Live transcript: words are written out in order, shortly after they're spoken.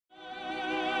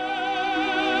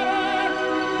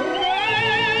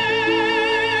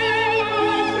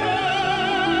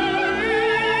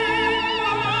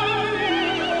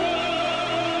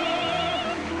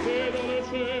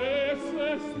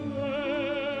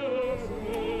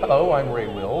Hello, I'm Ray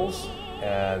Wills,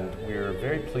 and we're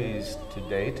very pleased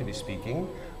today to be speaking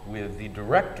with the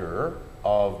director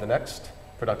of the next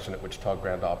production at Wichita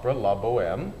Grand Opera, La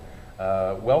Boheme.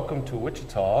 Welcome to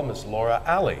Wichita, Ms. Laura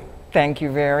Alley. Thank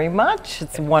you very much.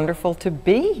 It's wonderful to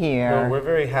be here. Well, we're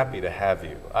very happy to have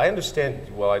you. I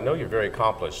understand, well, I know you're very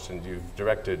accomplished and you've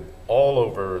directed all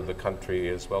over the country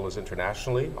as well as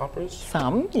internationally operas?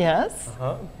 Some, yes.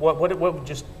 What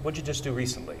did you just do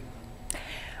recently?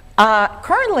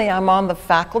 Currently, I'm on the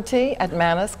faculty at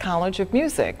Mannes College of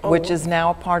Music, which is now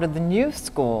a part of the new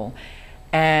school.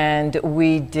 And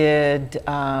we did,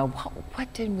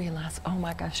 what did we last, oh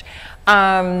my gosh.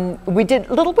 We did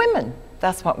Little Women.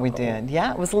 That's what we did.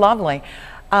 Yeah, it was lovely.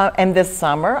 And this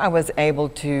summer, I was able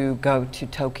to go to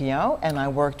Tokyo, and I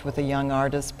worked with a young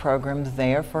artist program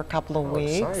there for a couple of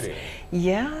weeks. Exciting.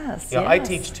 Yes, Yeah, yes. I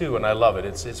teach too, and I love it.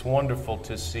 It's wonderful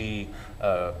to see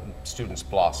students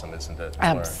blossom, isn't it?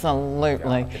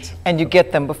 Absolutely. Yeah, and you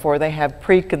get them before they have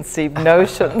preconceived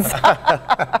notions.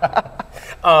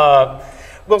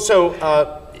 Well, so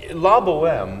La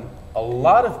Boheme, a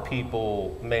lot of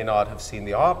people may not have seen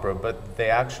the opera, but they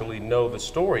actually know the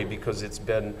story because it's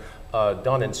been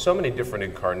done in so many different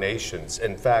incarnations.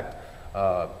 In fact,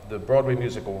 the Broadway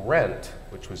musical Rent,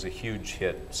 which was a huge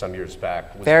hit some years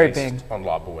back, was based on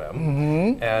La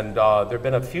Boheme. And there have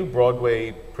been a few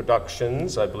Broadway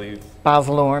productions, I believe. Baz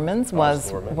Luhrmann's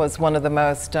was one of the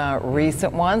most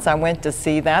recent ones. I went to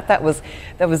see that. That was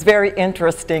very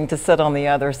interesting to sit on the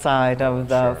other side of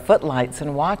the footlights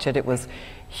and watch it. It was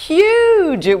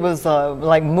huge. It was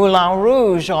like Moulin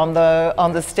Rouge on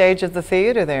the stage of the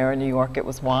theater there in New York. It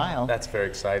was wild. That's very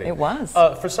exciting. It was.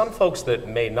 For some folks that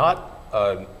may not,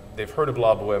 they've heard of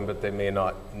La Boheme, but they may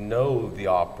not know the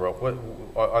opera.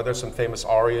 Are there some famous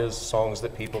arias, songs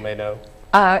that people may know?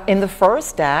 In the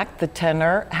first act, the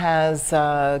tenor has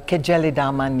Che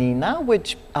gelida manina,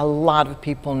 which a lot of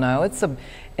people know. It's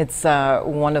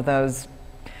one of those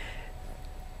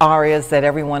arias that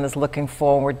everyone is looking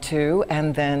forward to,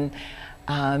 and then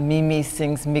Mimi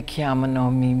sings Mi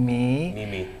chiamano Mimi.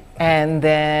 Mimi. And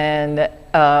then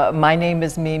My Name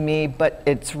is Mimi, but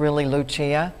it's really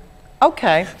Lucia.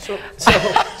 Okay. So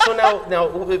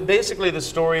now, basically the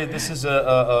story, this is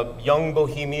a young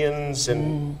bohemians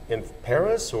in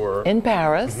Paris, or? In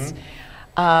Paris.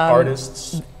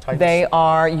 Artists, types? They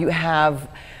are, you have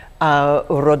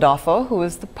Rodolfo, who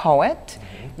is the poet.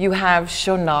 You have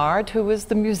Schuanard, who is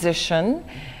the musician.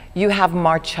 You have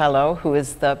Marcello, who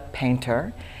is the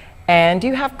painter. And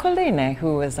you have Colline,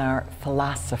 who is our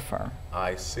philosopher.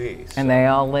 I see. And they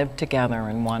all live together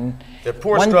in one They're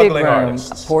poor, big struggling room.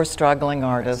 artists. A poor, struggling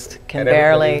artist can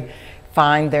barely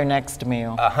find their next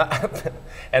meal.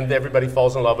 And everybody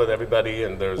falls in love with everybody,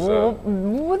 and there's... Well,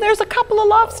 there's a couple of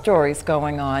love stories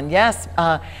going on, yes.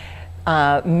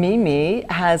 Mimi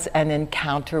has an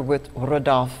encounter with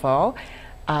Rodolfo.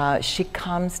 She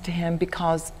comes to him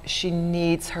because she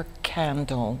needs her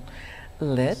candle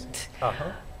lit.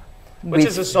 Which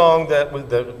is a song that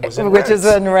was in Which is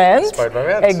in Rent. Inspired by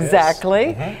Rent. Exactly.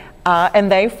 Yes. And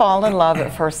they fall in love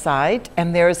at first sight.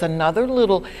 And there's another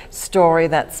little story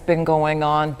that's been going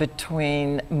on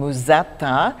between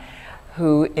Musetta,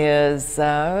 who is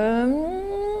a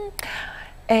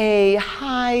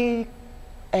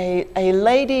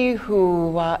lady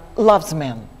who loves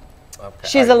men. Okay,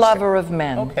 She's a lover of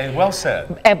men. Okay, well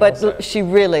said. But she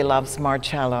really loves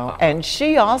Marcello. And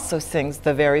she also sings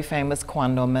the very famous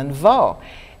Quando men vo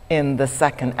in the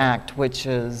second act, which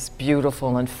is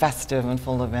beautiful and festive and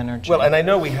full of energy. Well, and I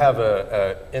know we have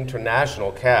an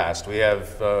international cast. We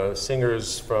have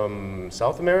singers from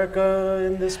South America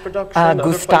in this production.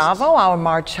 Gustavo, our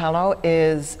Marcello,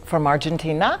 is from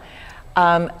Argentina.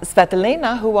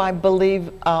 Zvetelina, who I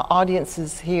believe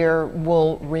audiences here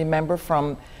will remember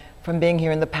from being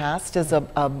here in the past, is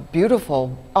a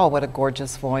beautiful, oh, what a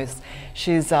gorgeous voice.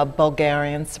 She's a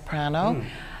Bulgarian soprano.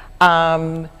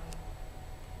 And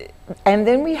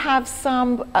then we have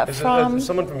some from...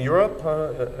 someone from Europe,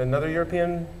 another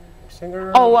European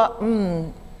singer?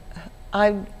 Oh,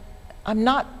 I'm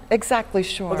not exactly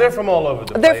sure. Well, they're from all over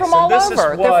the place. They're from all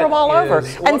over. They're from all over.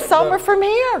 And some are from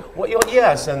here. Well,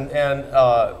 yes, and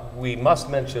we must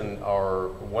mention our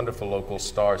wonderful local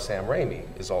star, Sam Ramey,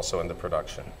 is also in the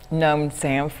production. Known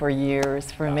Sam for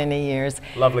years, for many years.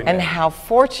 Lovely man. And how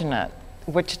fortunate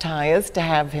Wichita is to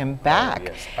have him back.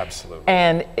 Yes, absolutely.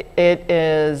 And it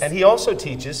is... And he also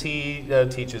teaches,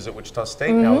 teaches at Wichita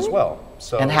State now as well.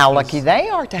 So and how lucky they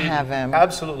are to have him.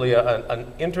 Absolutely, an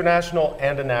international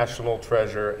and a national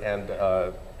treasure, and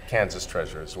Kansas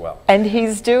Treasure as well. And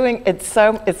he's doing, it's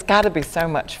got to be so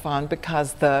much fun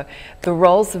because the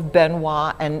roles of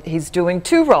Benoit, and he's doing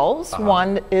 2 roles.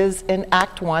 One is in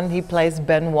Act 1, he plays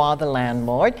Benoit the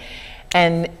landlord.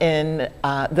 And in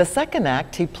the second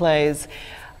act, he plays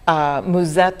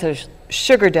Musetta's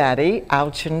sugar daddy,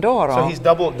 Alcindoro. So he's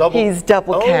double. He's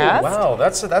double cast. Oh, wow,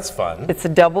 that's fun. It's a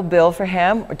double bill for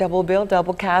him, double bill,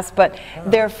 double cast, but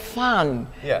they're fun.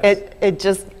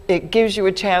 Yes. It gives you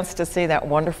a chance to see that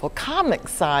wonderful comic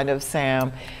side of Sam.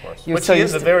 Of course. Which he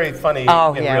is a very funny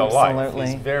in real life.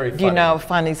 He's very funny. You know,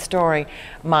 funny story.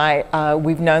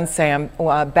 We've known Sam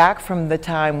back from the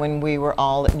time when we were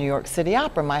all at New York City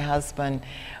Opera. My husband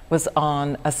was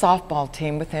on a softball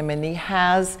team with him, and he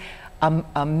has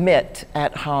a mitt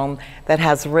at home that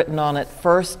has written on it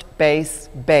 "First Base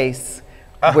Base,"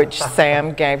 which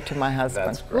Sam gave to my husband.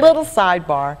 That's great. Little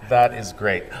sidebar. That is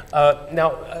great.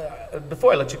 Now,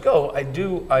 before I let you go, I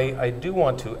do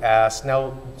want to ask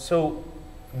now. So,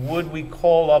 would we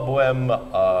call La Boheme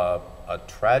a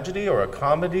tragedy or a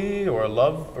comedy or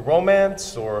a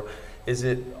romance, or is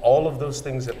it all of those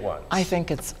things at once? I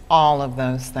think it's all of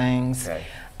those things. Okay.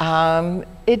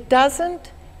 It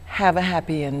doesn't have a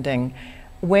happy ending.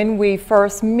 When we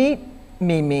first meet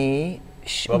Mimi,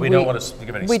 well, we don't want to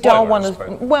give any spoilers. We don't want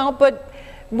to. Well, but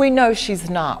we know she's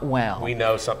not well. We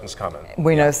know something's coming.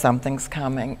 We know something's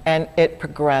coming, and it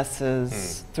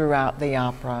progresses throughout the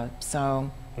opera. So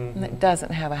it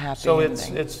doesn't have a happy ending.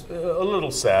 So it's a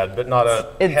little sad, but not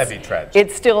a heavy tragedy.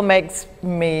 It still makes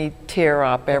me tear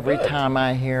up every time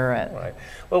I hear it. Right.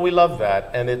 Well, we love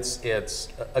that, and it's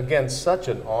again such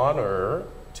an honor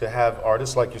to have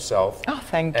artists like yourself. Oh,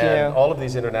 thank you. And all of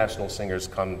these international singers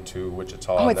come to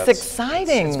Wichita. Oh, it's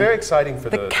exciting. It's very exciting for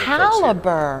the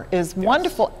caliber is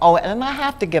wonderful. Oh, and I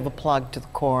have to give a plug to the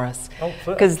chorus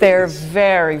because please. They're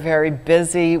very, very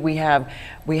busy. We have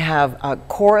a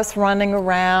chorus running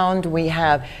around. We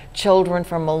have children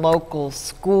from a local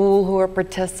school who are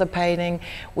participating.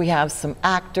 We have some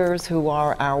actors who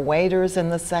are our waiters in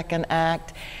the second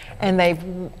act. And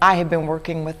I have been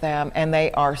working with them, and they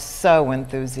are so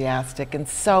enthusiastic and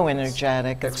so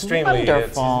energetic. It's extremely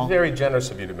wonderful. It's very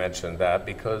generous of you to mention that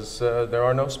because there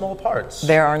are no small parts.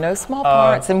 There are no small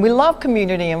parts, and we love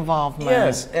community involvement.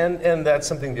 Yes, and that's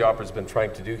something the opera's been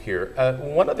trying to do here.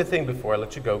 One other thing before I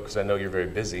let you go, because I know you're very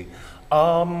busy.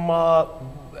 What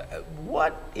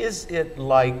is it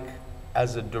like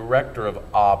as a director of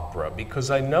opera?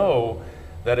 Because I know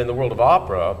that in the world of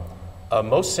opera,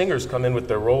 most singers come in with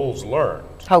their roles learned.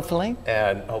 Hopefully.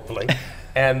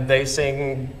 And they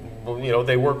sing, you know,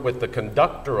 they work with the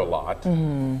conductor a lot.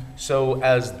 So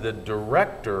as the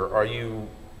director, are you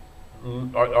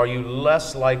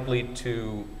less likely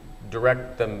to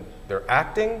direct them their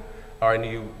acting? Are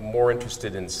you more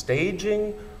interested in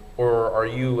staging? Or are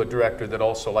you a director that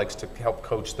also likes to help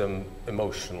coach them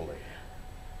emotionally?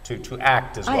 To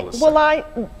act as well as sing?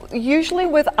 Well, usually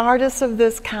with artists of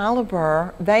this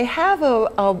caliber, they have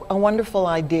a wonderful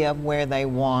idea of where they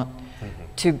want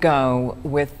to go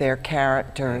with their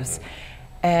characters.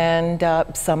 And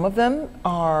some of them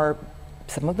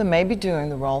may be doing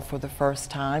the role for the first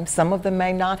time. Some of them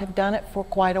may not have done it for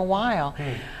quite a while.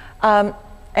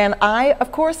 And I,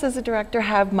 of course, as a director,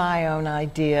 have my own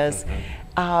ideas.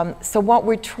 So what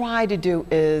we try to do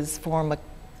is form a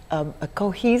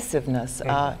cohesiveness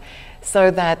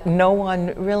so that no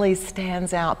one really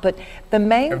stands out. But the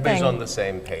main Everybody's on the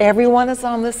same page. Everyone is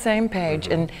on the same page.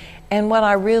 And what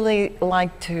I really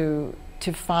like to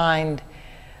find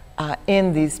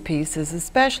in these pieces,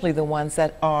 especially the ones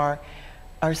that are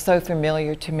so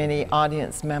familiar to many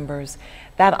audience members,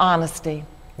 that honesty.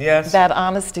 Yes. That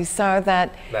honesty, so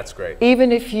that that's great.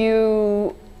 Even if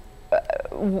your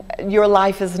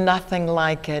life is nothing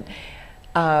like it,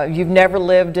 you've never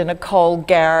lived in a cold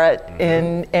garret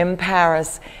in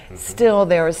Paris, still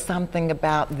there is something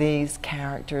about these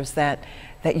characters that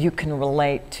you can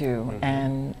relate to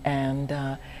and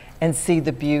see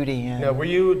the beauty in. Now, were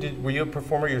you a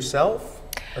performer yourself?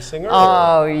 A singer?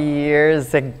 Oh,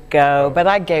 years ago, but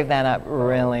I gave that up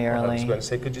really early. I was going to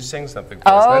say, could you sing something for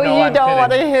us? Oh, you don't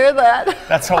want to hear that.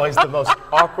 That's always the most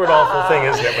awkward, awful thing,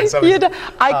 isn't it? When somebody,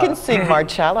 I can sing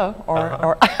Marcello,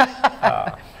 or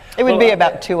it would be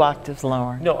about 2 octaves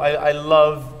lower. No, I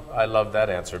love that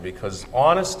answer because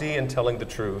honesty and telling the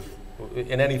truth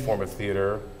in any form of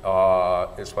theater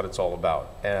is what it's all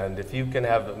about. And if you can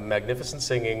have magnificent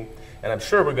singing, and I'm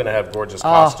sure we're going to have gorgeous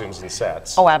costumes and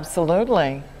sets. Oh,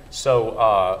 absolutely.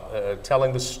 So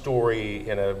telling the story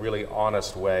in a really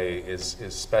honest way is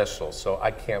special. So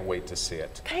I can't wait to see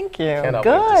it. Thank you. Cannot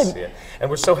Good. wait to see it. And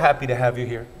we're so happy to have you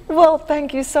here. Well,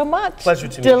 thank you so much. Pleasure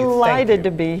to meet you. Thank Delighted you.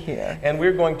 to be here. And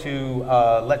we're going to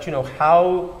let you know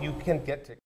how you can get tickets.